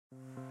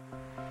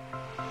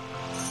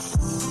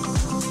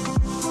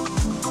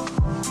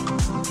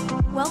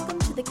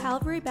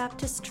Calvary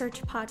Baptist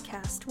Church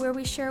podcast, where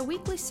we share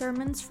weekly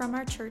sermons from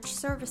our church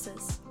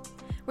services.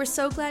 We're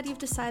so glad you've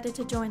decided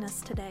to join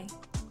us today.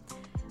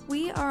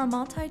 We are a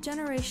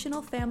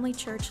multi-generational family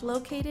church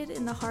located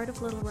in the heart of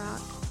Little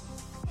Rock.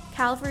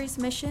 Calvary's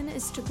mission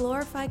is to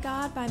glorify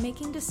God by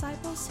making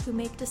disciples who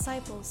make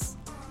disciples.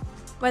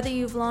 Whether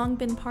you've long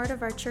been part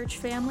of our church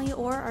family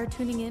or are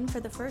tuning in for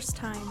the first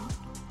time,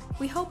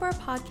 we hope our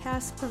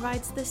podcast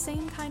provides the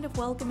same kind of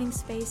welcoming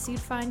space you'd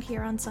find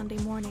here on Sunday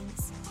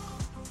mornings.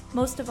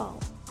 Most of all,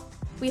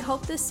 we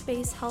hope this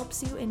space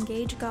helps you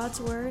engage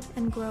God's Word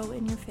and grow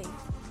in your faith.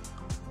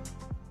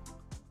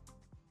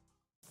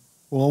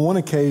 Well, on one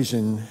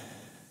occasion,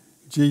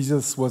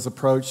 Jesus was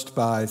approached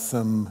by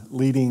some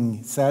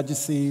leading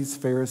Sadducees,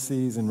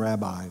 Pharisees, and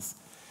rabbis.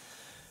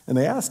 And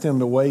they asked him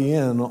to weigh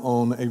in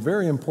on a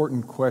very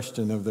important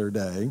question of their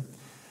day.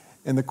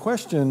 And the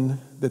question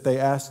that they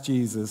asked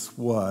Jesus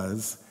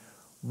was,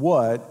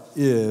 what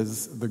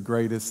is the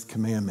greatest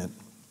commandment?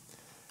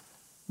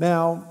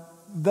 Now,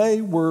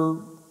 they were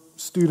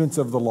students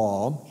of the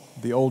law,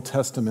 the Old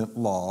Testament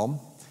law,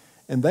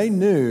 and they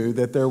knew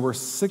that there were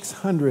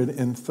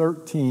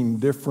 613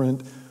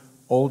 different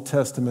Old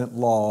Testament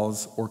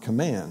laws or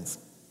commands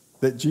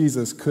that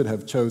Jesus could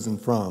have chosen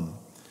from.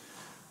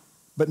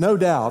 But no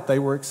doubt they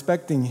were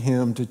expecting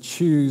him to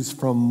choose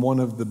from one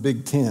of the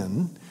Big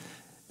Ten.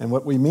 And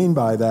what we mean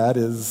by that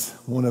is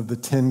one of the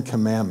 10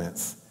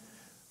 Commandments.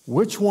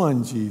 Which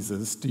one,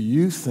 Jesus, do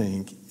you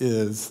think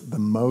is the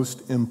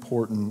most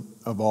important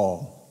of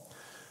all?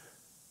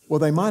 Well,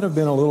 they might have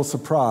been a little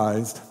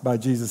surprised by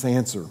Jesus'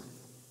 answer,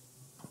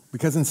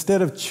 because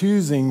instead of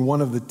choosing one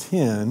of the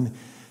 10,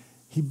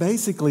 he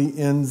basically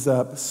ends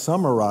up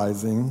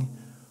summarizing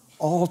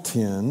all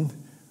 10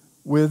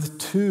 with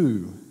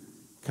 2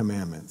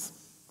 commandments.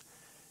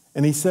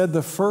 And he said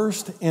the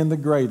first and the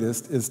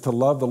greatest is to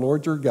love the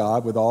Lord your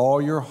God with all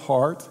your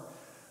heart,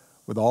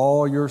 with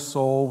all your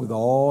soul, with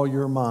all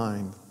your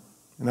mind.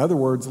 In other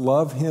words,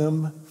 love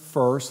him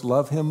first,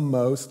 love him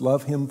most,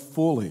 love him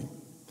fully.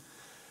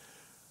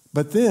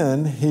 But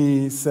then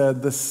he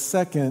said the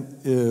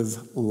second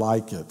is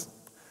like it.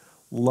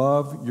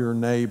 Love your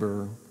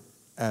neighbor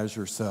as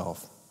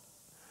yourself.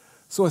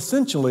 So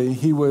essentially,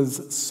 he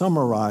was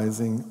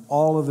summarizing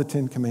all of the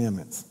 10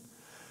 commandments.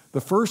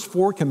 The first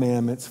 4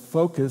 commandments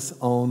focus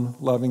on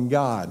loving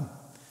God.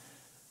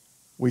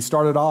 We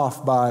started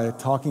off by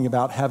talking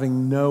about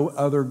having no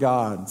other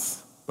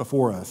gods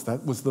before us.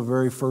 That was the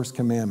very first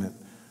commandment.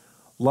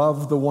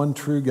 Love the one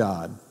true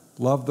God.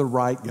 Love the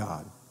right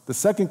God. The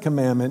second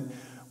commandment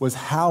was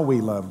how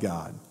we love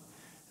God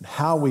and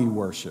how we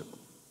worship.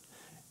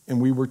 And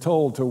we were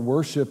told to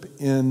worship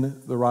in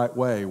the right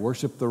way,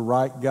 worship the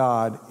right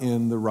God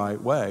in the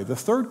right way. The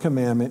third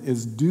commandment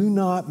is do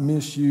not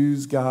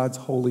misuse God's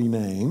holy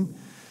name.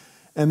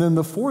 And then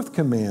the fourth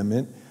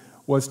commandment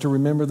was to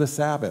remember the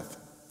Sabbath.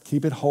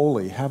 Keep it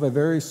holy. Have a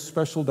very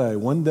special day,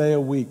 one day a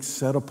week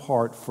set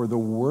apart for the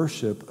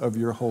worship of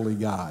your holy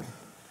God.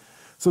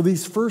 So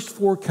these first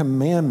 4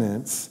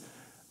 commandments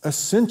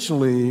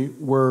essentially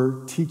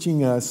were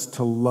teaching us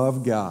to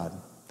love God.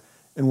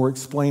 And we're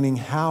explaining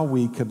how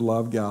we could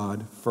love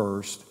God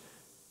first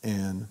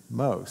and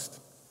most.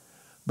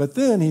 But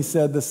then he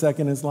said the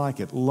second is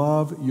like it.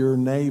 Love your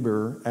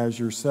neighbor as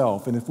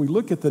yourself. And if we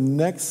look at the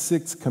next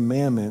 6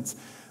 commandments,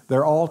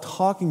 they're all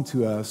talking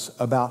to us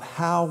about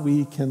how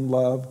we can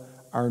love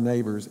our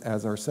neighbors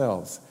as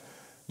ourselves.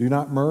 Do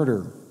not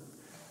murder.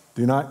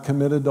 Do not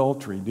commit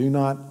adultery. Do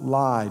not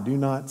lie. Do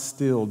not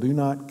steal. Do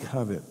not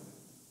covet.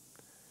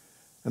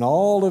 And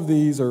all of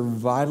these are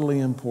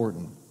vitally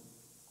important.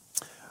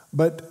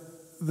 But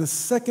the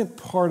second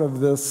part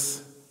of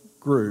this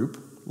group,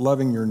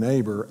 loving your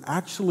neighbor,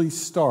 actually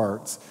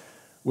starts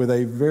with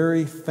a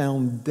very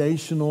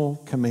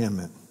foundational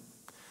commandment.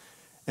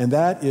 And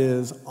that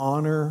is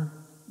honor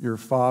your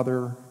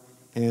father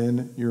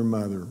and your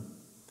mother.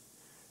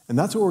 And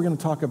that's what we're going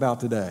to talk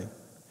about today.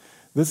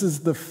 This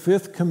is the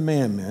 5th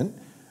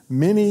commandment.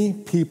 Many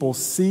people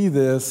see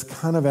this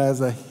kind of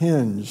as a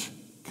hinge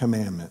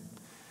commandment.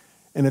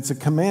 And it's a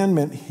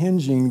commandment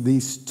hinging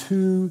these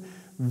 2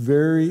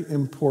 very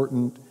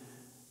important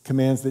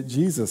commands that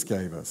Jesus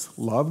gave us.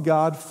 Love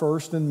God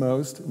first and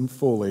most and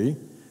fully.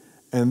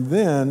 And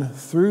then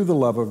through the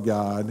love of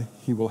God,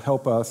 he will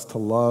help us to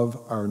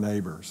love our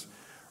neighbors.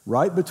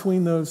 Right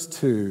between those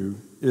 2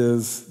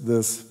 is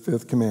this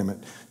 5th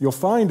commandment. You'll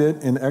find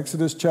it in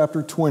Exodus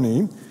chapter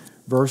 20,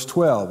 verse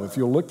 12. If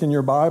you'll look in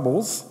your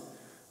Bibles,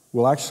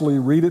 we'll actually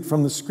read it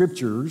from the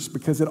scriptures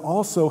because it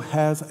also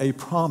has a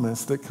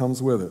promise that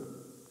comes with it.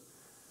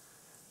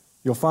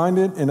 You'll find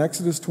it in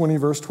Exodus 20,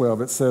 verse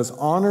 12. It says,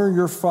 honor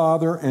your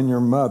father and your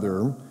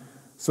mother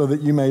so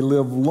that you may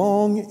live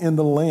long in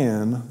the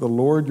land the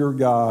Lord your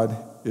God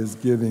is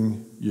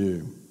giving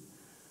you.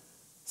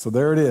 So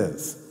there it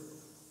is.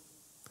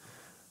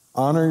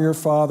 Honor your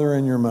father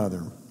and your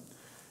mother.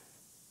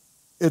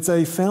 It's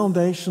a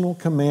foundational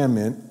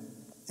commandment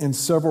in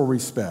several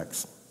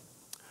respects.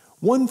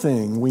 One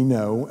thing we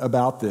know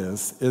about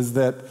this is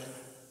that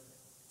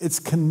it's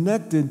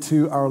connected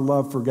to our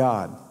love for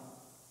God.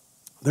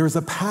 There's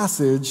a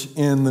passage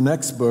in the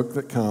next book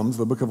that comes,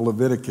 the book of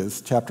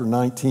Leviticus, chapter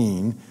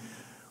 19,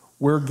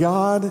 where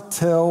God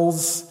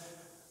tells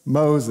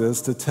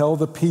Moses to tell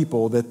the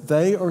people that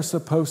they are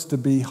supposed to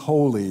be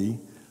holy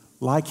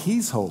like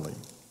he's holy.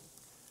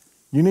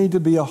 You need to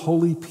be a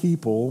holy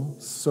people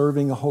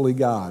serving a holy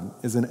God,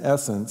 is in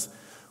essence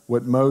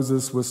what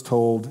Moses was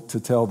told to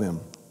tell them.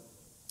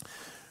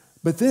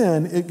 But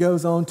then it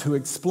goes on to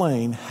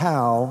explain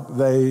how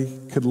they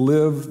could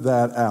live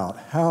that out,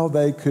 how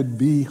they could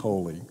be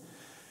holy.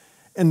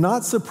 And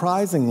not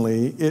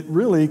surprisingly, it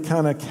really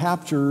kind of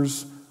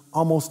captures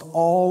almost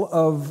all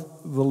of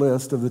the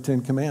list of the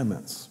Ten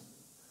Commandments.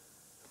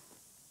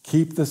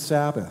 Keep the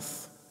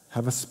Sabbath,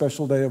 have a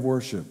special day of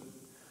worship,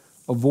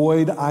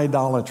 avoid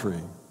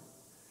idolatry,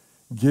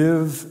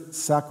 give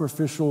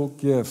sacrificial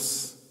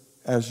gifts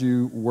as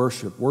you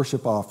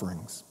worship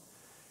offerings,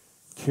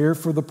 care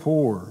for the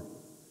poor,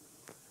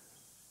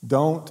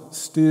 don't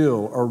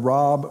steal or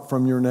rob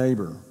from your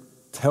neighbor,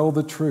 tell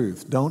the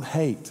truth, don't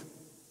hate.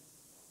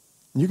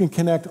 You can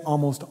connect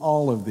almost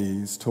all of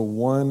these to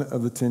one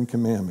of the Ten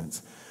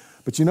Commandments.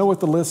 But you know what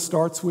the list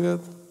starts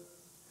with?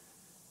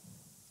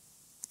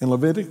 In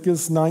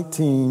Leviticus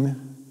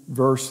 19,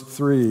 verse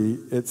 3,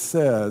 it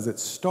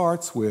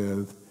starts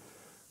with,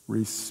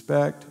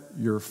 respect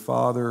your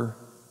father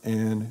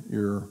and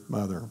your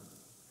mother.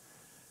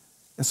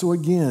 And so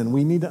again,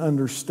 we need to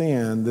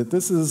understand that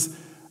this is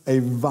a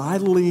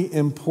vitally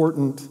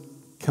important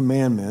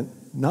commandment,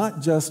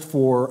 not just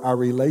for our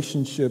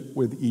relationship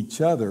with each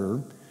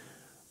other,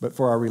 but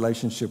for our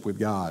relationship with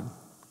God.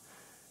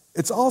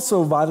 It's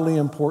also vitally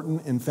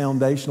important and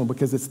foundational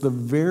because it's the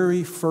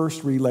very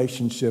first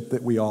relationship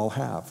that we all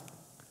have,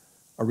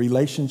 a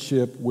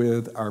relationship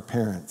with our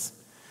parents.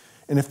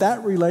 And if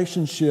that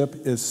relationship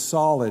is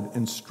solid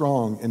and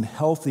strong and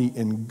healthy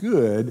and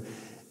good,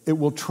 it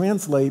will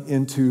translate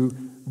into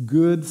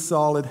good,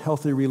 solid,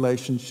 healthy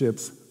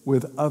relationships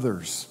with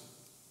others,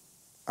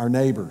 our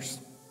neighbors,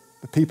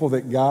 the people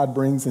that God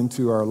brings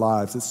into our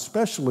lives,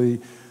 especially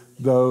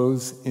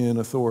those in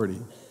authority.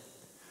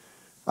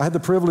 I had the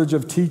privilege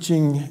of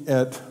teaching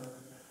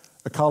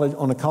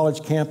on a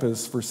college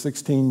campus for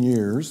 16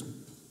 years,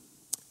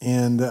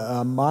 and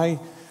my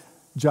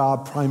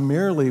job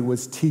primarily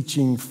was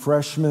teaching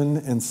freshmen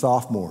and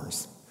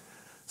sophomores.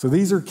 So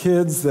these are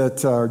kids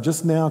that are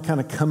just now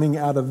kind of coming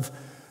out of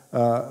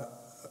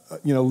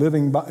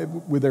living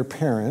with their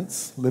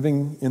parents,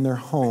 living in their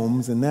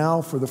homes, and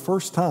now for the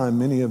first time,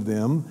 many of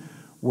them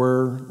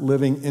were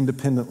living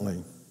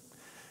independently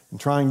and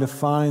trying to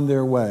find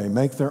their way,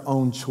 make their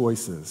own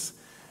choices.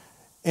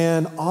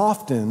 And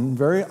often,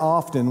 very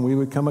often, we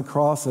would come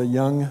across a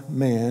young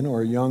man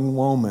or a young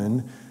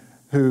woman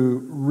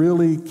who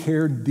really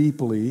cared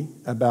deeply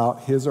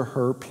about his or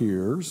her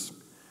peers,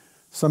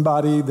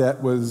 somebody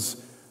that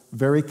was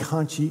very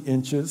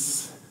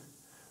conscientious,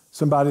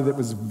 somebody that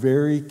was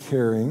very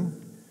caring,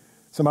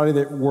 somebody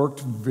that worked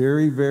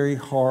very, very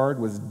hard,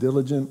 was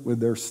diligent with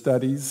their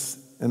studies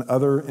and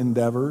other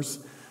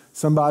endeavors,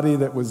 somebody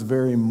that was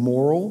very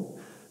moral,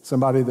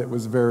 somebody that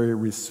was very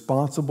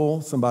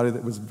responsible, somebody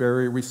that was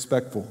very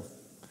respectful.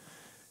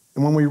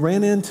 And when we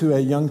ran into a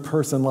young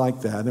person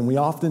like that, and we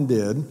often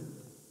did,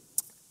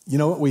 you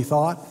know what we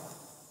thought?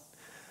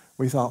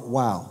 We thought,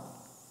 wow,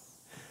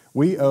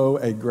 we owe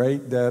a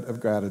great debt of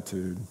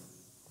gratitude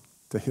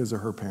to his or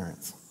her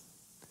parents,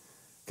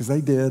 because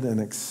they did an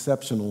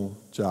exceptional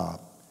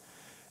job.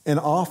 And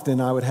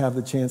often I would have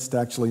the chance to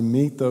actually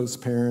meet those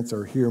parents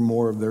or hear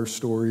more of their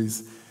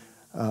stories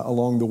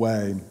along the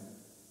way.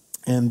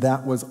 And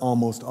that was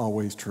almost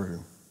always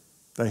true.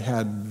 They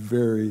had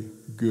very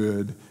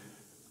good,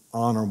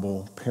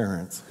 honorable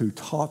parents who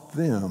taught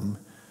them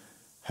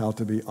how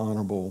to be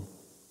honorable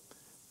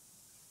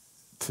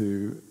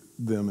to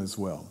them as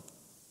well.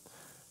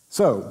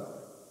 So,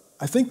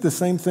 I think the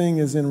same thing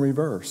is in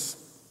reverse.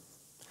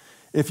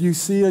 If you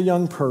see a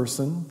young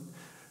person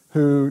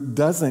who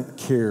doesn't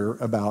care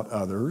about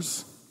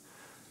others,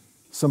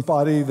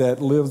 somebody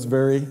that lives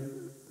very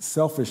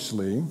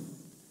selfishly,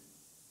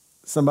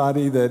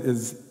 somebody that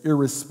is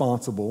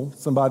irresponsible,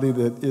 somebody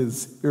that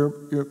is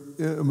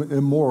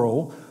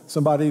immoral,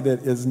 somebody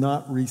that is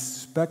not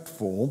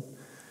respectful,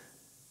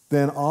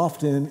 then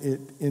often it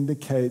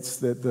indicates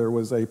that there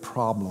was a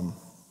problem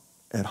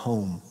at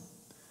home.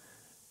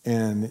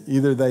 And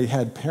either they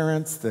had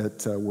parents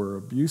that were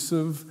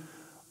abusive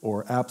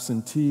or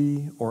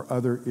absentee or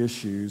other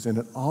issues, and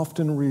it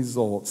often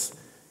results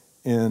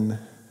in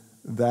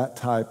that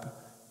type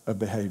of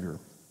behavior.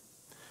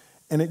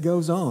 And it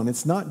goes on.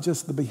 It's not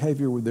just the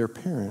behavior with their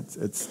parents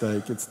at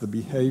stake, it's the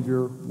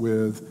behavior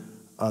with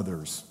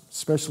others,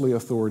 especially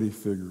authority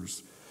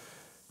figures.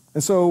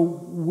 And so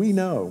we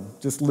know,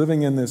 just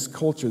living in this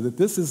culture, that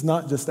this is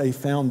not just a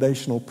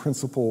foundational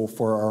principle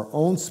for our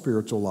own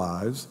spiritual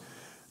lives,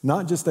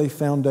 not just a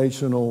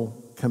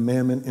foundational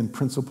commandment and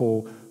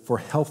principle for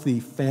healthy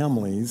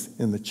families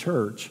in the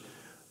church,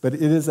 but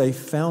it is a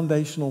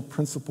foundational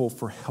principle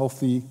for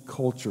healthy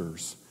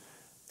cultures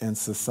and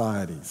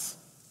societies.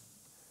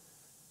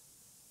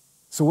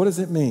 So what does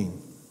it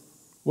mean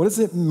What does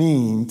it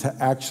mean to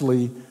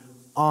actually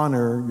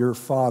honor your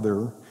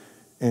father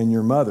and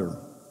your mother?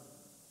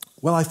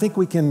 Well, I think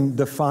we can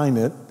define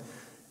it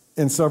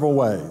in several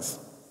ways.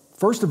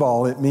 First of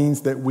all, it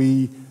means that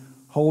we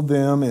hold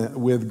them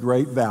with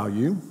great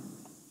value.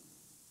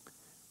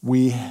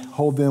 We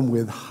hold them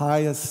with high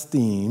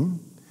esteem,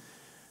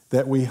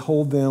 that we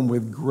hold them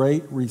with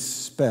great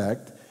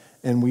respect,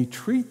 and we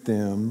treat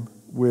them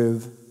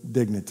with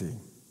dignity.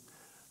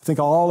 I think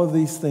all of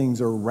these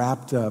things are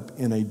wrapped up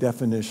in a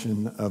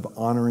definition of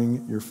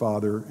honoring your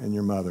father and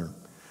your mother.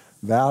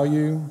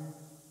 Value,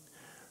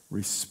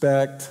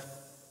 respect,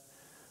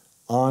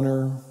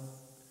 honor,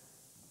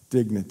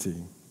 dignity.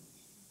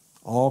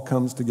 All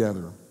comes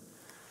together.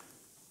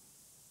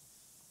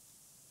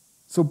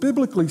 So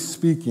biblically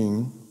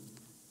speaking,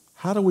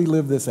 how do we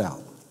live this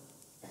out?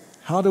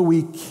 How do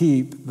we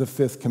keep the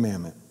fifth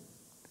commandment?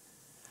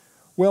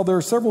 Well, there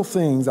are several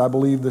things I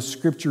believe the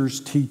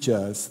scriptures teach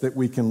us that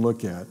we can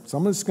look at. So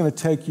I'm just going to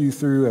take you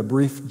through a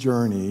brief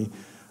journey,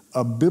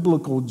 a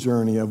biblical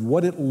journey of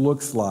what it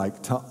looks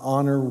like to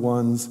honor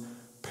one's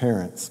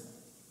parents.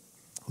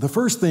 The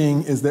first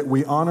thing is that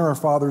we honor our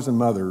fathers and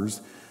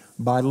mothers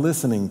by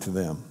listening to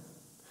them.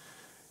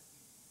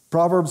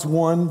 Proverbs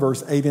 1,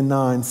 verse 8 and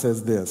 9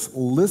 says this,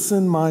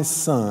 "Listen, my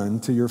son,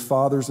 to your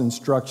father's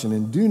instruction,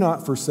 and do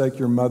not forsake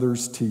your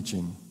mother's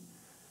teaching.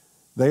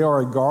 They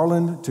are a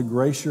garland to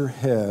grace your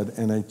head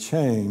and a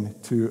chain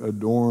to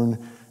adorn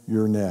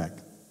your neck."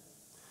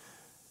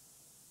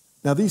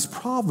 Now, these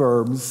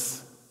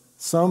proverbs,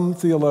 some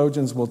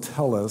theologians will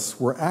tell us,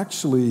 were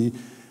actually,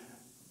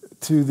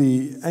 to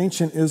the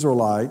ancient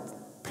Israelite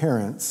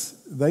parents,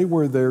 they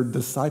were their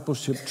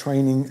discipleship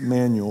training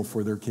manual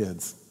for their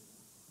kids.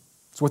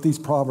 It's what these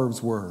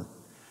proverbs were.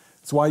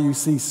 It's why you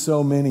see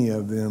so many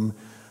of them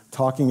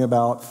talking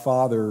about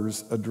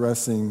fathers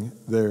addressing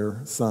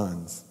their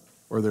sons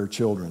or their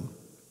children.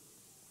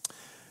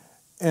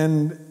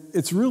 And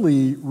it's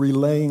really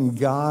relaying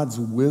God's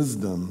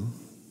wisdom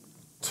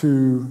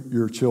to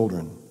your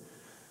children.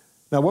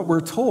 Now, what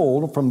we're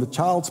told from the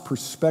child's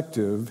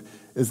perspective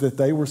is that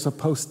they were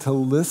supposed to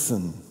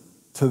listen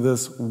to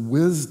this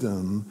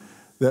wisdom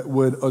that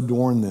would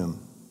adorn them.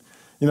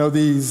 You know,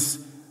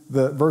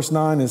 verse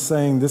 9 is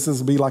saying this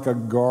is be like a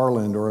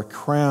garland or a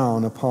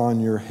crown upon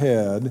your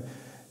head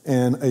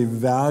and a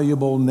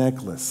valuable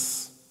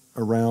necklace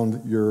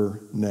around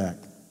your neck.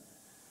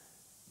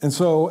 And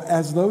so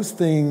as those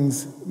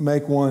things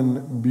make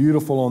one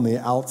beautiful on the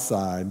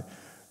outside,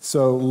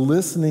 so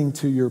listening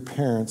to your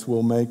parents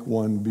will make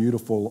one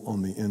beautiful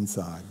on the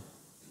inside.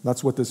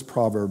 That's what this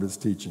proverb is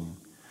teaching.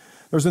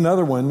 There's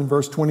another one,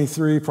 verse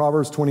 23,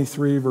 Proverbs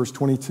 23, verse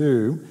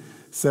 22,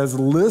 says,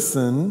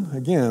 listen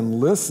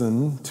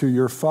to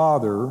your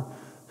father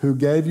who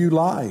gave you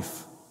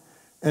life,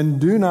 and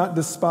do not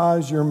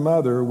despise your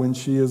mother when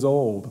she is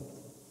old.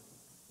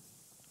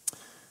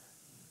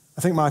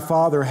 I think my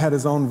father had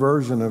his own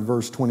version of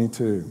verse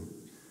 22.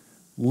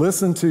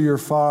 Listen to your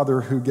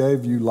father who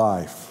gave you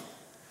life.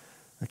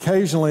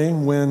 Occasionally,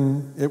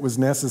 when it was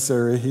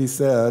necessary, he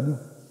said,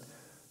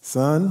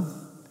 son,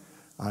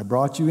 I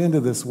brought you into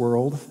this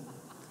world,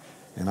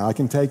 and I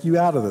can take you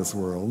out of this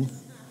world.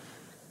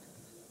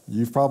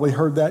 You've probably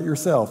heard that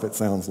yourself, it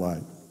sounds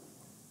like.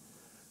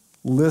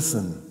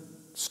 Listen.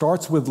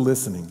 Starts with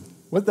listening.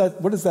 What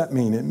does that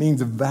mean? It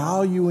means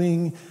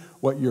valuing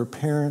what your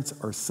parents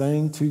are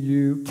saying to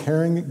you,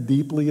 caring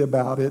deeply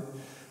about it,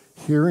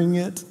 hearing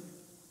it,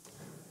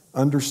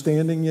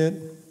 understanding it.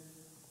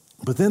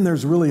 But then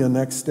there's really a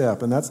next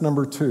step, and that's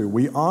number 2.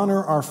 We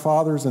honor our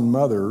fathers and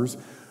mothers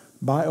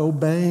by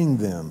obeying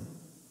them.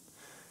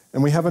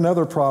 And we have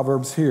another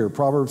Proverbs here.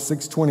 Proverbs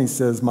 6:20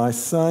 says, my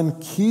son,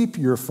 keep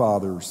your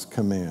father's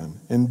command,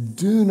 and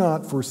do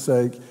not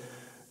forsake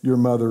your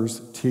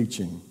mother's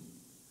teaching.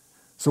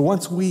 So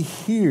once we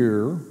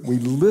hear, we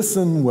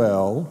listen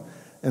well,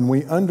 and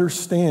we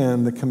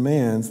understand the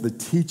commands, the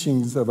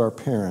teachings of our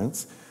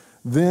parents,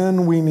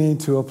 then we need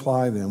to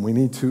apply them. We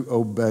need to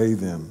obey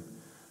them,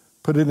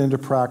 put it into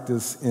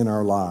practice in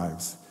our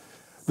lives.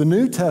 The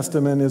New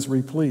Testament is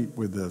replete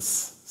with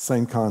this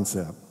same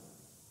concept.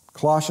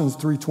 Colossians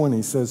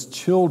 3:20 says,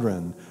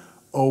 children,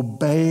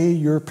 obey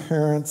your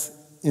parents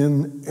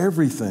in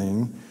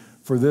everything,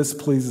 for this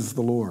pleases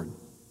the Lord.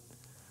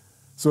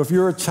 So if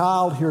you're a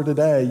child here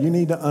today, you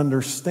need to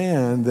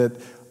understand that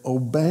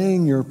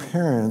obeying your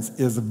parents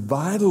is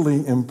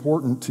vitally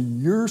important to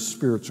your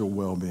spiritual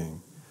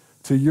well-being,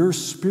 to your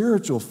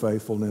spiritual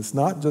faithfulness,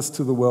 not just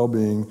to the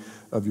well-being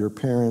of your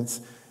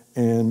parents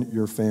and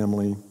your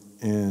family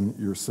and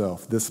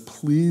yourself. This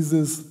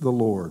pleases the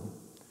Lord.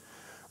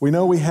 We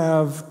know we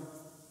have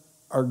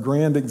our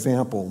grand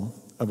example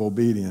of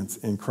obedience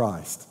in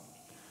Christ.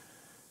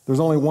 There's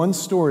only one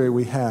story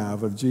we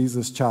have of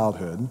Jesus'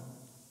 childhood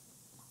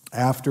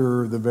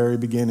after the very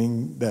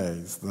beginning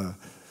days, the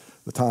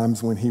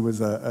times when he was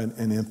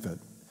an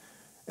infant.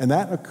 And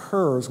that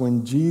occurs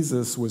when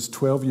Jesus was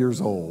 12 years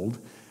old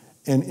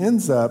and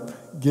ends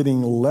up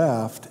getting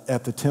left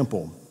at the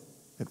temple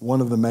at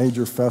one of the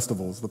major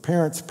festivals. The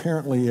parents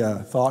apparently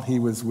thought he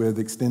was with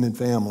extended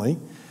family,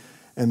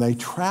 And they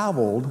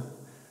traveled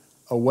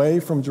away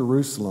from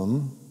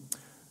Jerusalem,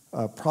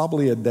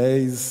 probably a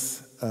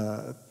day's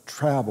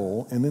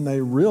travel, and then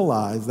they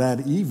realized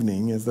that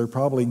evening, as they're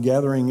probably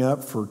gathering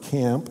up for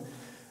camp,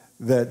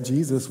 that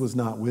Jesus was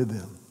not with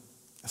them.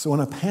 So in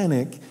a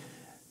panic,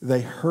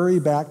 they hurry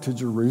back to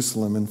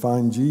Jerusalem and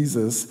find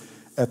Jesus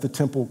at the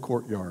temple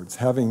courtyards,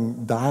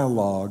 having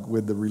dialogue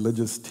with the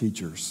religious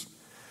teachers.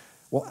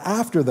 Well,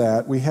 after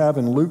that, we have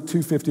in Luke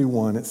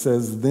 2:51, it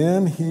says,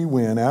 then he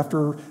went,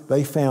 after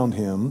they found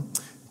him,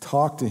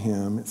 talked to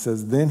him, it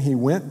says, then he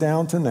went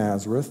down to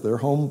Nazareth, their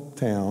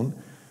hometown,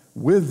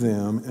 with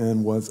them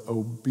and was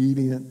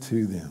obedient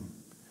to them.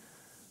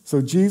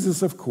 So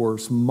Jesus, of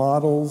course,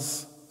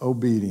 models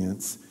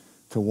obedience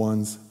to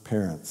one's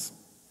parents.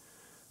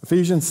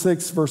 Ephesians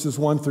 6, verses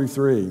 1 through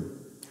 3.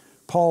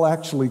 Paul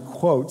actually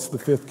quotes the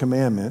fifth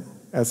commandment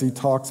as he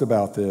talks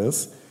about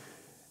this.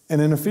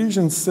 And in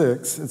Ephesians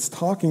 6, it's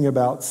talking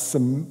about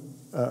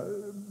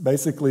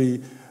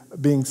basically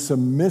being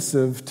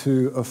submissive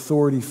to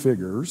authority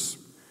figures.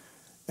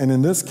 And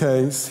in this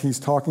case, he's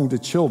talking to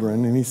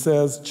children, and he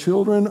says,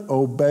 children,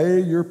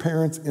 obey your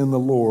parents in the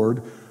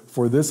Lord,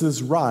 for this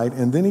is right.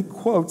 And then he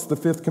quotes the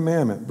fifth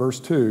commandment, verse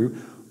 2,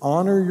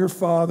 honor your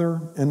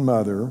father and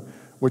mother,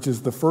 which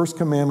is the first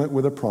commandment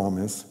with a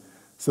promise,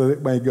 so that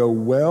it may go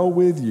well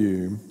with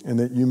you and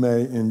that you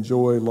may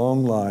enjoy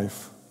long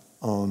life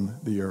on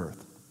the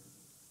earth.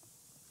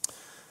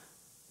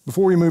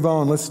 Before we move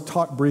on, let's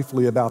talk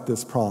briefly about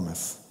this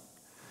promise.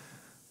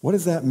 What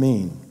does that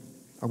mean?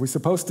 Are we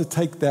supposed to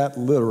take that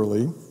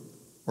literally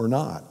or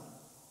not?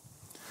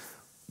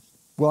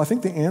 Well, I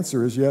think the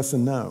answer is yes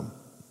and no.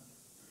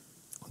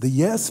 The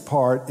yes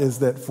part is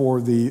that for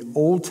the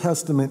Old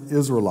Testament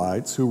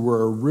Israelites who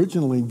were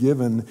originally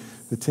given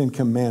the Ten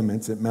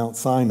Commandments at Mount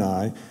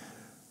Sinai,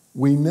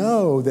 we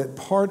know that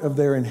part of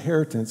their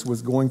inheritance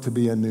was going to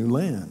be a new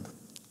land,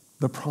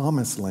 the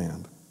Promised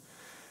Land.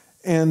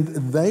 And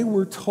they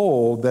were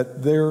told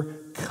that their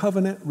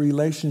covenant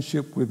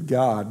relationship with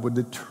God would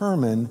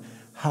determine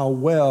how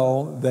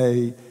well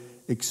they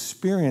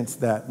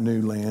experienced that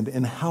new land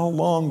and how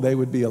long they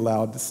would be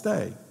allowed to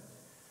stay.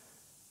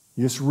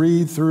 You just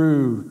read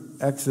through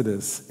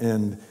Exodus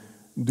and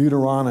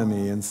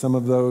Deuteronomy and some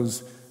of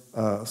those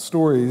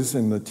stories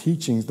and the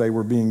teachings they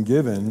were being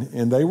given,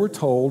 and they were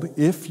told,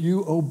 if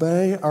you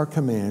obey our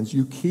commands,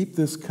 you keep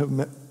this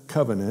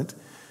covenant,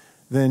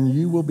 then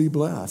you will be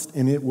blessed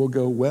and it will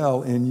go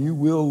well and you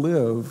will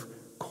live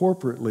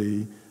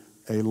corporately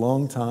a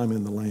long time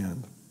in the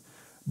land.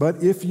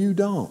 But if you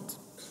don't,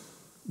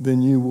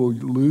 then you will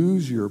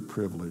lose your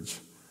privilege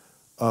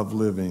of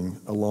living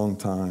a long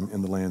time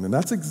in the land. And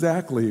that's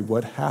exactly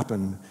what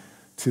happened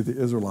to the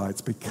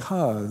Israelites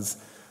because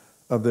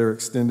of their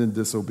extended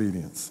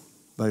disobedience.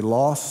 They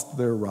lost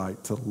their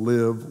right to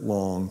live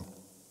long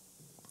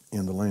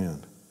in the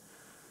land.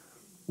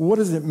 What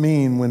does it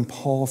mean when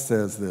Paul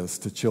says this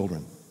to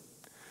children?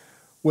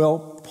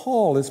 Well,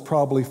 Paul is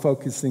probably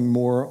focusing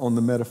more on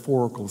the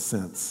metaphorical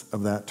sense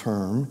of that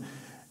term.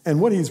 And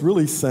what he's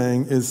really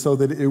saying is so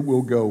that it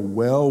will go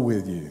well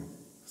with you,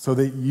 so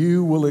that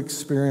you will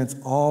experience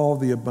all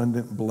the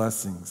abundant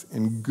blessings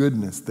and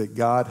goodness that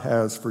God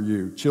has for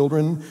you.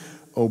 Children,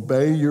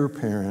 obey your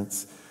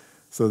parents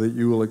so that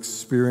you will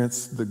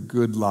experience the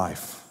good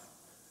life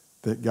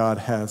that God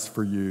has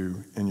for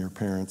you and your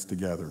parents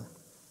together.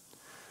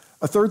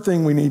 A third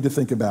thing we need to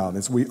think about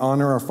is we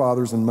honor our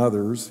fathers and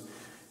mothers.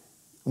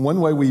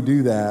 One way we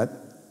do that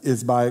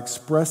is by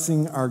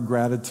expressing our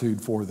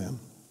gratitude for them.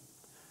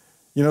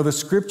 You know, the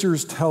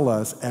scriptures tell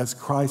us as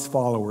Christ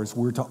followers,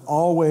 we're to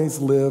always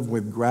live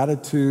with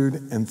gratitude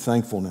and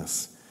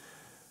thankfulness.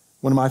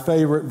 One of my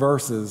favorite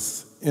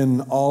verses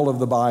in all of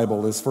the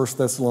Bible is 1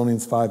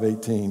 Thessalonians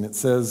 5:18. It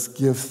says,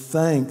 give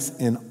thanks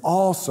in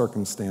all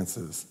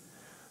circumstances,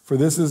 for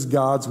this is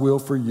God's will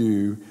for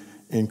you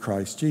in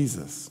Christ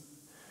Jesus.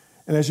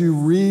 And as you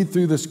read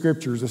through the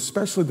scriptures,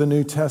 especially the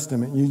New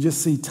Testament, you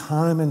just see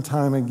time and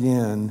time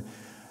again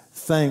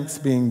thanks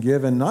being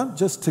given, not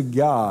just to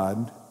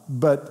God,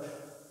 but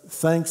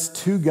thanks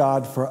to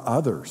God for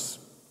others.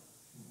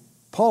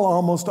 Paul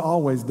almost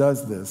always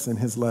does this in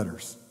his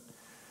letters.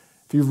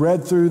 If you've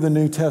read through the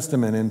New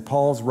Testament and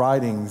Paul's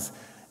writings,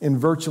 in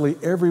virtually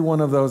every one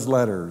of those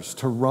letters,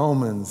 to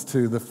Romans,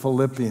 to the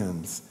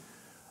Philippians,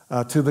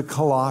 to the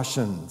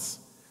Colossians,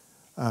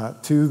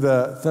 to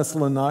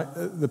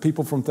the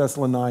people from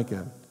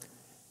Thessalonica,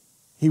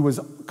 he was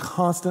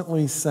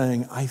constantly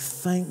saying, I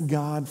thank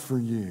God for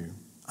you.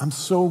 I'm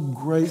so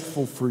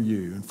grateful for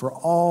you and for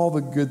all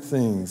the good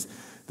things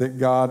that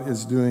God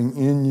is doing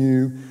in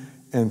you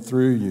and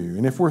through you.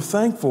 And if we're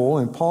thankful,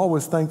 and Paul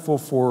was thankful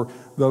for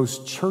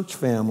those church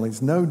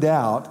families, no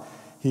doubt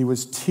he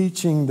was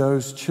teaching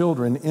those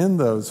children in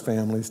those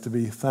families to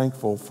be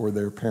thankful for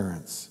their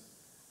parents.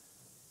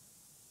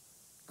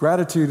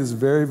 Gratitude is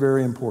very,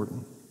 very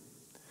important.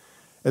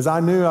 As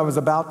I knew I was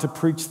about to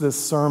preach this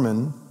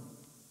sermon,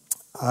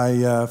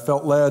 I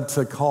felt led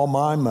to call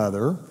my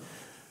mother.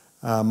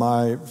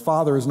 My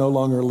father is no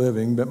longer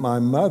living, but my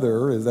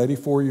mother is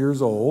 84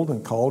 years old,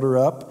 and called her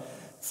up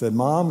said,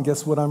 Mom,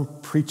 guess what I'm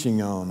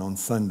preaching on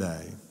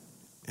Sunday?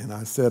 And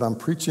I said, I'm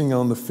preaching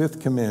on the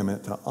 5th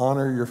commandment, to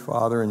honor your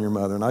father and your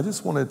mother. And I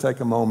just wanted to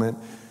take a moment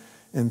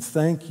and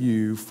thank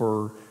you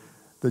for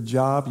the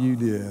job you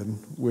did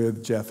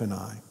with Jeff and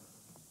I.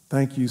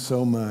 Thank you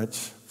so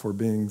much for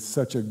being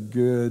such a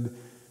good,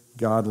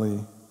 godly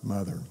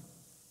mother.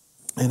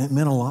 And it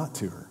meant a lot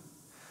to her.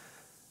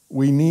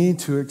 We need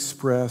to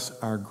express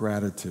our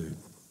gratitude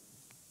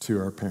to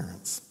our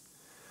parents.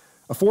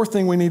 A 4th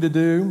thing we need to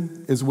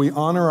do is we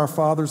honor our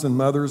fathers and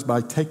mothers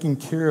by taking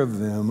care of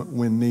them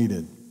when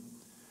needed.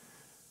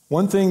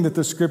 One thing that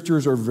the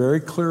scriptures are very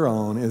clear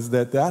on is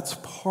that that's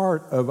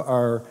part of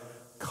our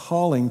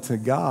calling to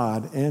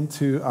God and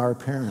to our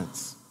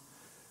parents,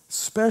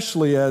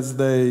 especially as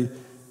they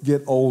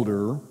get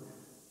older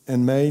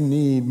and may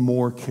need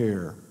more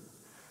care.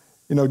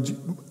 You know,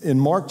 in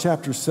Mark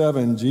chapter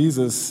 7,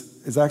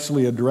 Jesus is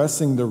actually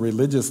addressing the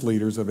religious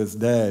leaders of his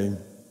day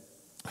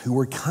who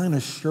were kind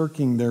of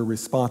shirking their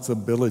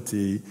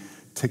responsibility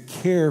to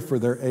care for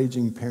their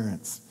aging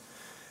parents.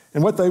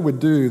 And what they would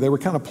do, they were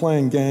kind of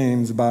playing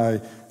games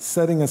by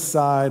setting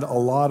aside a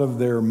lot of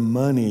their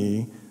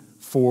money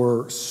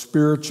for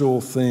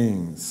spiritual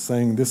things,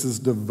 saying this is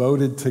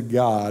devoted to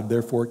God,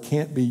 therefore it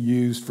can't be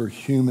used for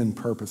human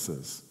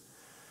purposes.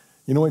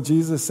 You know what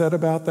Jesus said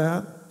about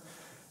that?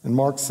 In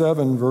Mark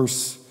 7,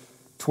 verse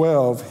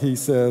 12, he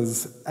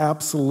says,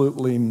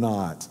 absolutely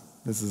not.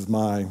 This is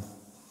my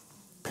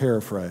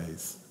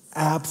paraphrase.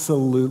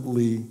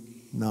 Absolutely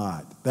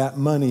not. That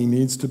money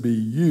needs to be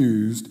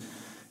used.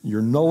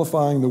 You're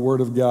nullifying the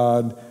Word of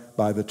God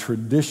by the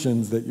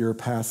traditions that you're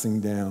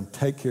passing down.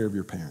 Take care of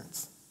your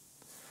parents.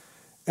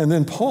 And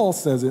then Paul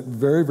says it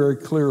very, very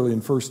clearly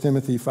in 1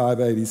 Timothy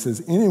 5:8. He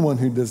says, anyone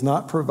who does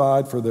not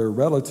provide for their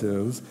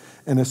relatives,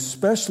 and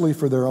especially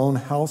for their own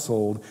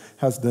household,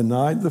 has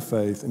denied the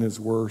faith and is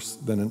worse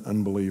than an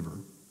unbeliever.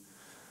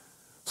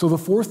 So the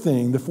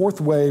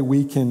 4th way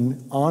we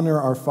can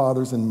honor our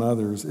fathers and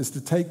mothers is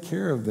to take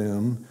care of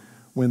them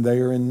when they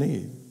are in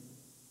need.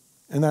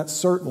 And that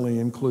certainly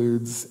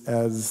includes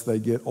as they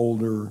get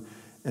older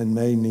and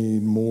may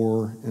need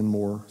more and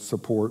more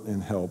support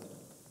and help.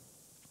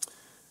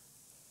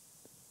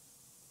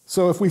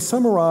 So if we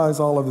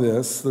summarize all of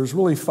this, there's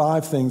really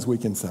 5 things we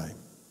can say.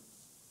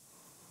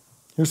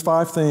 Here's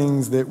 5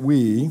 things that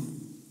we,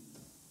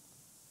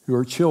 who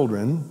are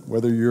children,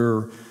 whether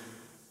you're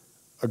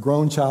a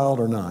grown child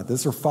or not,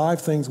 these are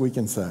 5 things we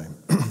can say.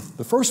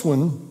 The first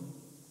one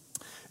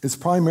is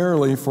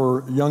primarily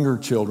for younger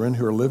children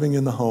who are living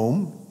in the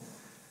home,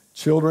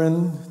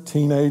 children,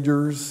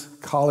 teenagers,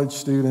 college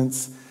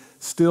students,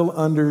 still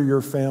under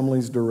your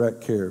family's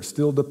direct care,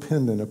 still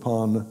dependent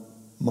upon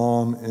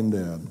mom and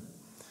dad.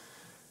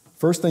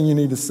 First thing you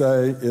need to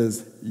say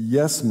is,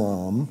 yes,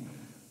 mom,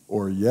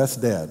 or yes,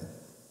 dad.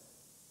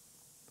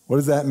 What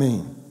does that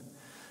mean?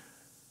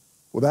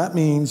 Well, that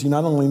means you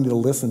not only need to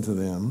listen to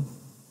them,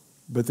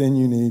 but then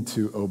you need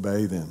to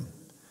obey them.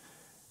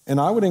 And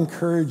I would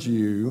encourage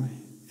you,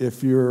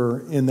 if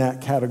you're in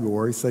that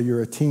category, say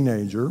you're a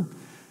teenager,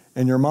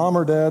 and your mom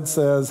or dad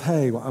says,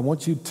 hey, I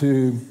want you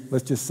to,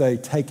 let's just say,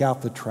 take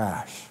out the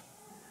trash.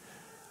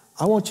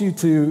 I want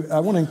to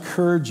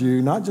encourage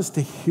you not just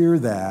to hear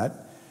that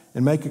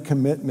and make a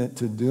commitment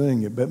to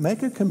doing it, but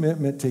make a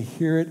commitment to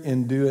hear it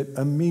and do it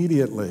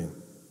immediately.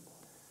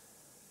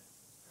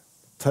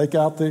 Take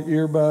out the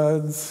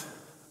earbuds,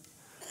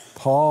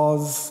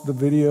 pause the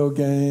video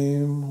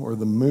game or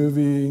the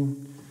movie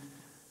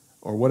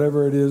or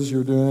whatever it is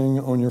you're doing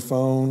on your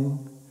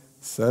phone,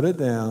 set it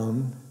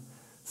down,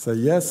 say,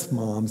 yes,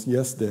 moms,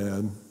 yes,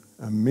 dad,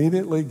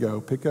 immediately go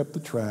pick up the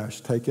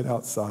trash, take it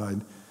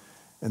outside,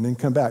 and then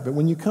come back. But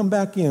when you come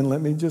back in,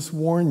 let me just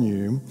warn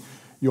you,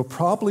 you'll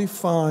probably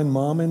find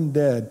mom and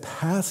dad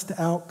passed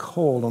out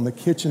cold on the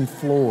kitchen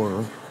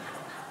floor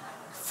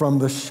from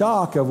the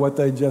shock of what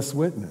they just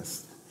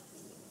witnessed.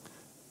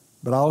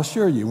 But I'll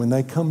assure you, when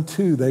they come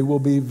to, they will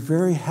be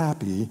very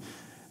happy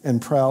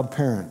and proud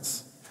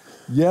parents.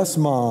 Yes,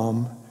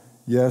 mom.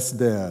 Yes,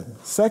 dad.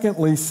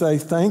 Secondly, say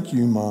thank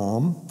you,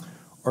 mom,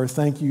 or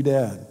thank you,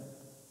 dad.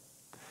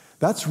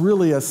 That's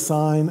really a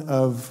sign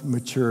of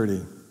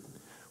maturity.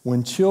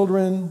 When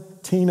children,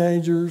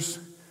 teenagers,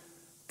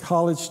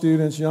 college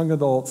students, young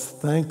adults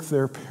thank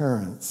their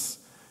parents,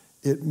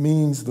 it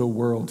means the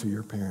world to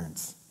your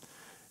parents.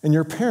 And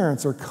your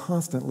parents are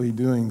constantly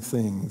doing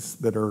things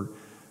that are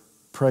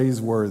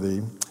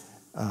praiseworthy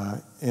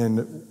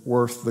and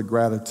worth the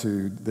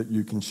gratitude that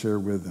you can share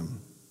with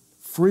them.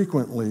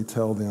 Frequently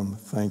tell them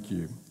thank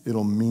you.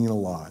 It'll mean a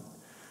lot.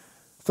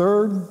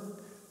 Third,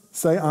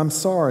 say, I'm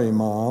sorry,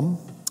 mom,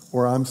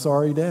 or I'm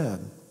sorry, dad.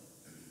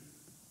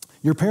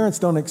 Your parents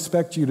don't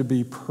expect you to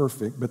be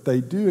perfect, but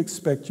they do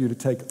expect you to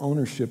take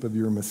ownership of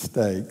your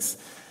mistakes,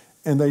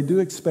 and they do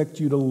expect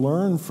you to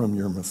learn from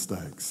your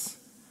mistakes.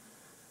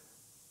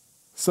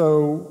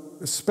 So,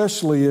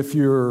 especially if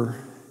you're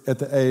at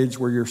the age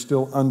where you're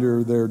still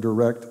under their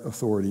direct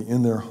authority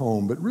in their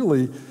home, but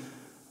really,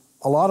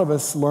 a lot of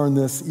us learn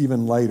this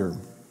even later.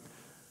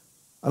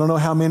 I don't know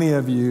how many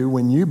of you,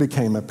 when you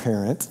became a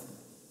parent,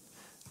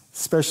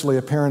 especially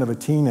a parent of a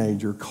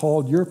teenager,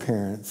 called your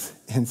parents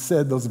and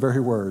said those very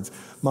words,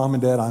 "Mom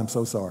and Dad, I'm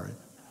so sorry."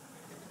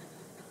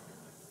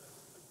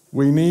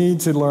 We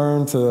need to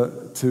learn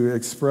to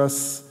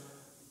express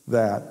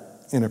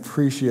that in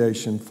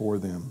appreciation for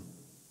them.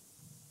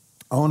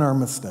 Own our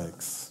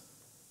mistakes.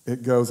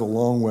 It goes a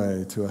long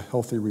way to a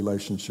healthy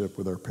relationship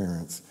with our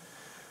parents.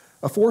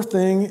 A fourth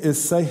thing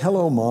is say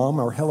hello, Mom,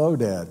 or hello,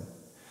 Dad.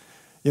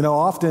 You know,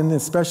 often,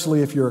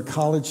 especially if you're a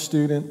college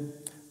student,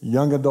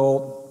 young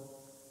adult,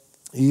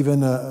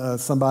 even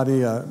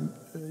somebody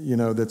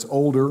that's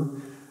older,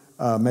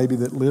 maybe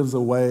that lives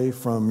away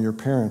from your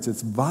parents,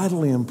 it's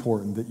vitally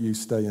important that you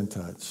stay in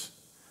touch.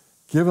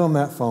 Give them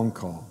that phone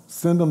call.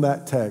 Send them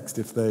that text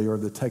if they are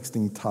the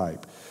texting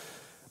type.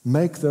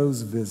 Make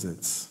those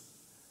visits.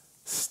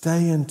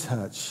 Stay in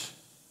touch.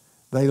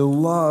 They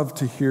love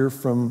to hear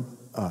from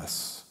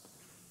us.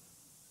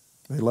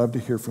 They love to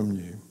hear from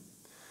you.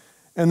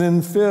 And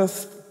then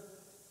fifth,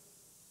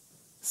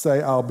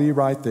 say, "I'll be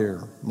right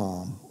there,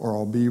 Mom," or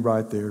 "I'll be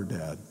right there,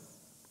 Dad,"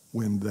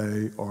 when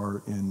they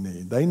are in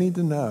need. They need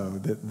to know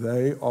that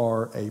they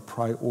are a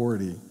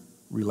priority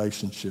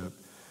relationship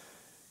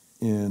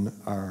in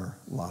our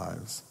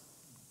lives.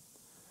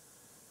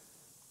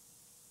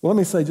 Well, let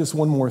me say just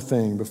one more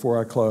thing before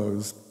I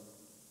close.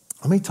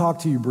 Let me talk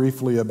to you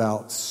briefly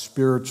about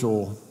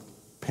spiritual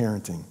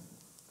parenting.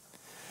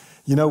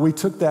 You know, we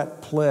took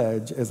that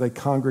pledge as a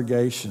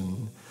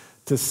congregation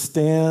to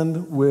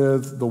stand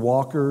with the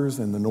Walkers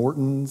and the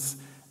Nortons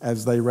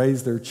as they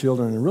raise their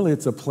children. And really,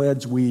 it's a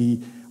pledge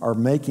we are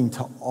making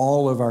to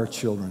all of our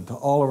children, to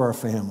all of our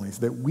families,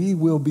 that we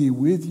will be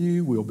with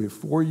you, we'll be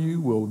for you,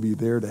 we'll be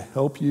there to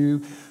help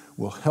you,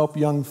 we'll help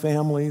young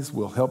families,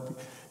 we'll help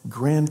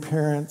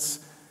grandparents.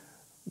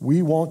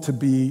 We want to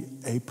be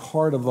a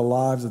part of the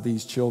lives of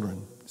these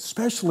children,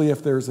 especially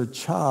if there's a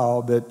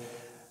child that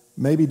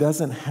maybe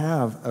doesn't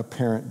have a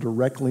parent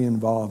directly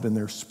involved in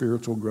their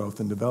spiritual growth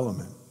and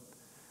development.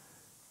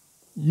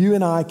 You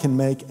and I can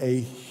make a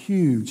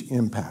huge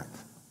impact,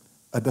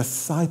 a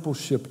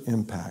discipleship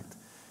impact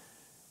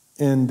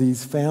in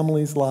these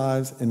families'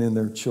 lives and in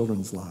their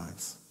children's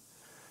lives.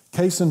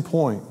 Case in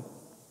point,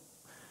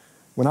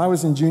 when I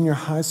was in junior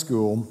high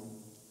school,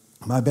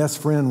 my best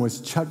friend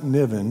was Chuck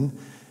Niven,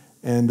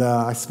 and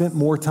I spent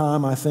more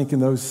time, I think, in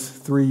those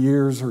 3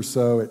 years or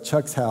so at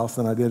Chuck's house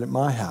than I did at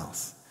my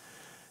house.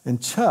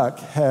 And Chuck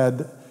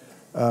had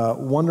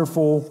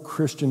wonderful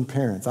Christian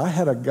parents. I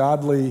had a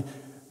godly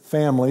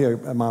family.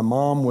 My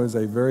mom was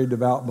a very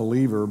devout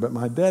believer, but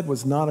my dad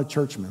was not a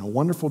churchman, a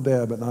wonderful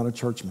dad, but not a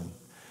churchman.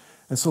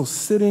 And so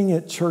sitting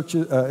at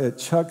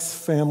Chuck's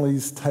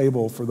family's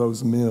table for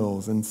those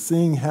meals and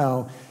seeing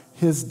how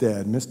his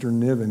dad, Mr.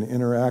 Niven,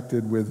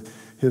 interacted with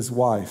his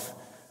wife,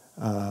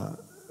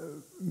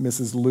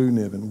 Mrs. Lou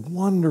Niven,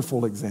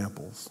 wonderful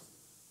examples,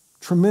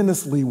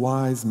 tremendously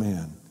wise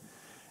man.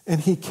 And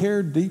he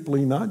cared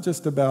deeply, not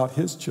just about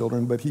his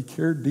children, but he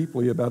cared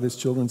deeply about his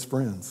children's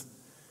friends.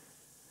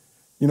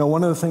 You know,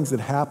 one of the things that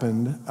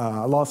happened,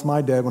 I lost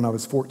my dad when I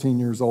was 14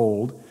 years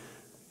old,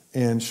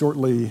 and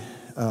shortly,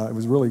 it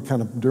was really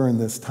kind of during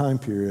this time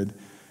period,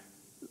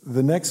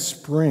 the next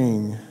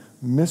spring,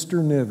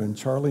 Mr. Niven,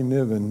 Charlie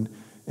Niven,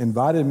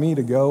 invited me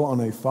to go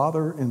on a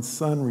father and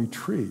son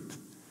retreat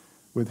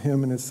with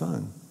him and his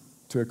son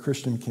to a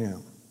Christian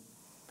camp,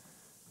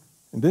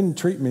 and didn't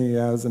treat me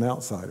as an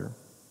outsider.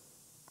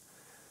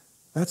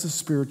 That's a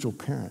spiritual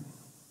parent.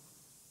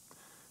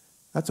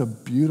 That's a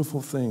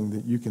beautiful thing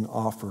that you can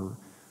offer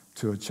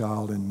to a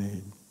child in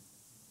need.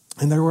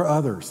 And there were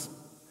others.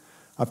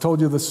 I've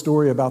told you the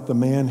story about the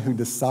man who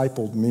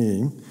discipled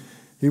me.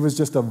 He was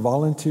just a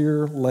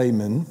volunteer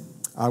layman.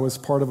 I was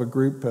part of a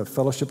group, a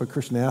Fellowship of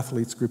Christian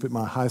Athletes group at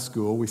my high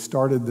school. We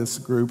started this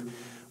group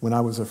when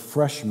I was a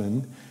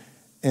freshman.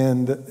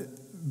 And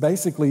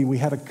basically, we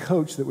had a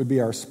coach that would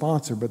be our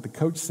sponsor, but the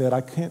coach said,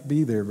 "I can't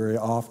be there very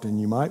often.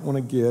 You might want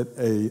to get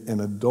an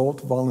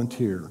adult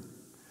volunteer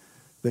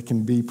that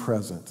can be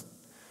present."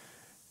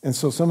 And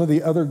so some of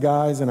the other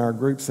guys in our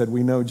group said,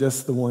 "We know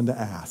just the one to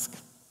ask."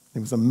 It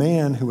was a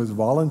man who was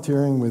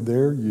volunteering with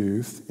their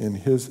youth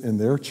in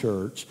their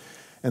church,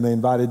 and they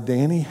invited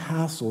Danny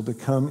Hassel to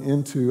come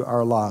into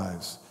our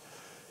lives.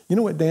 You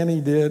know what Danny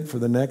did for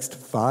the next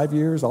 5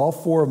 years, all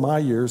 4 of my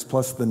years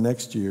plus the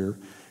next year?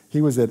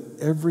 He was at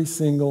every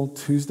single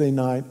Tuesday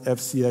night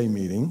FCA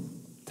meeting,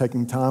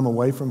 taking time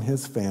away from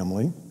his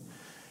family.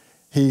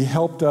 He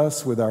helped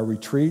us with our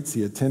retreats.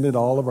 He attended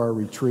all of our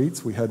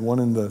retreats. We had one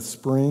in the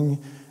spring,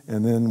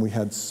 and then we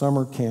had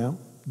summer camp.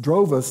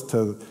 Drove us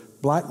to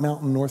Black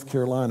Mountain, North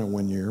Carolina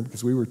one year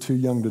because we were too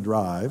young to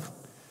drive.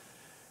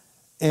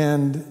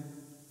 And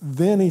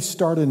then he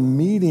started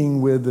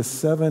meeting with the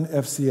 7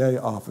 FCA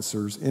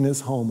officers in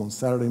his home on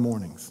Saturday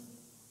mornings.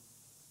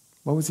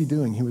 What was he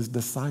doing? He was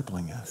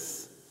discipling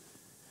us.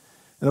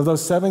 And of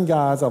those 7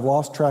 guys, I've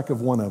lost track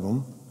of one of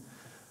them,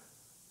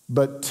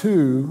 but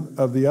 2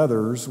 of the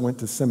others went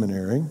to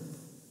seminary.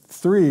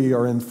 3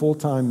 are in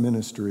full-time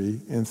ministry,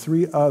 and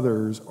 3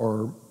 others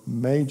are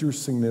major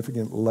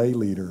significant lay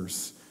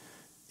leaders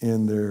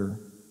in their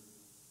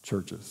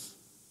churches.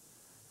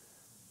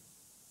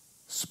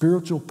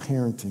 Spiritual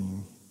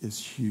parenting is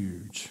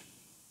huge.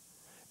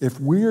 If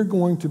we are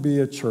going to be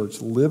a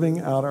church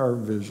living out our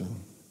vision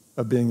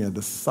of being a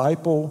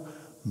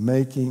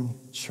disciple-making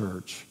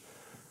church,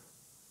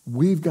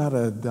 we've got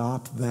to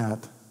adopt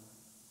that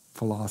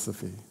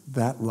philosophy,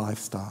 that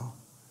lifestyle.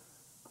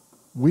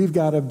 We've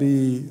got to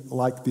be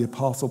like the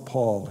Apostle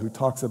Paul, who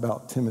talks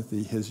about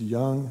Timothy, his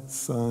young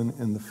son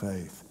in the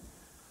faith.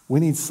 We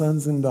need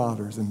sons and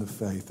daughters in the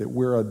faith that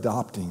we're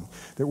adopting,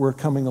 that we're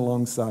coming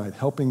alongside,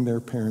 helping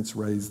their parents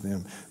raise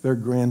them, their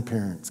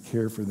grandparents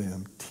care for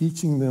them,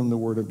 teaching them the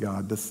Word of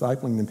God,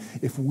 discipling them.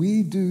 If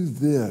we do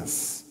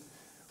this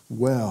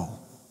well,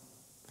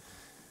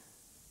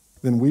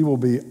 then we will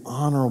be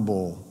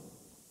honorable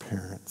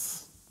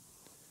parents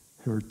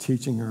who are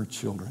teaching our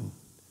children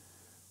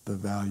the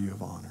value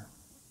of honor.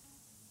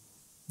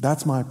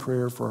 That's my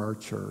prayer for our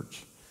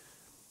church.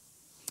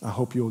 I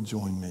hope you'll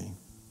join me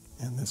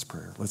in this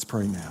prayer. Let's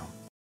pray now.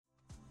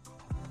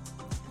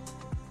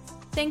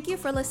 Thank you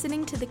for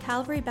listening to the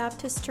Calvary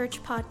Baptist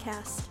Church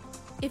podcast.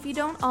 If you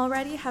don't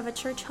already have a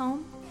church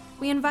home,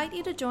 we invite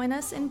you to join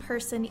us in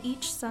person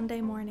each Sunday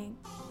morning.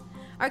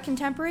 Our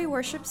contemporary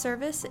worship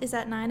service is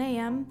at 9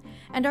 a.m.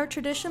 and our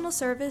traditional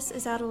service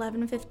is at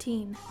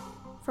 11:15.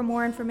 For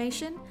more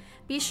information,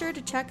 be sure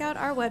to check out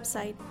our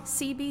website,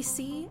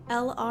 cbclr.org.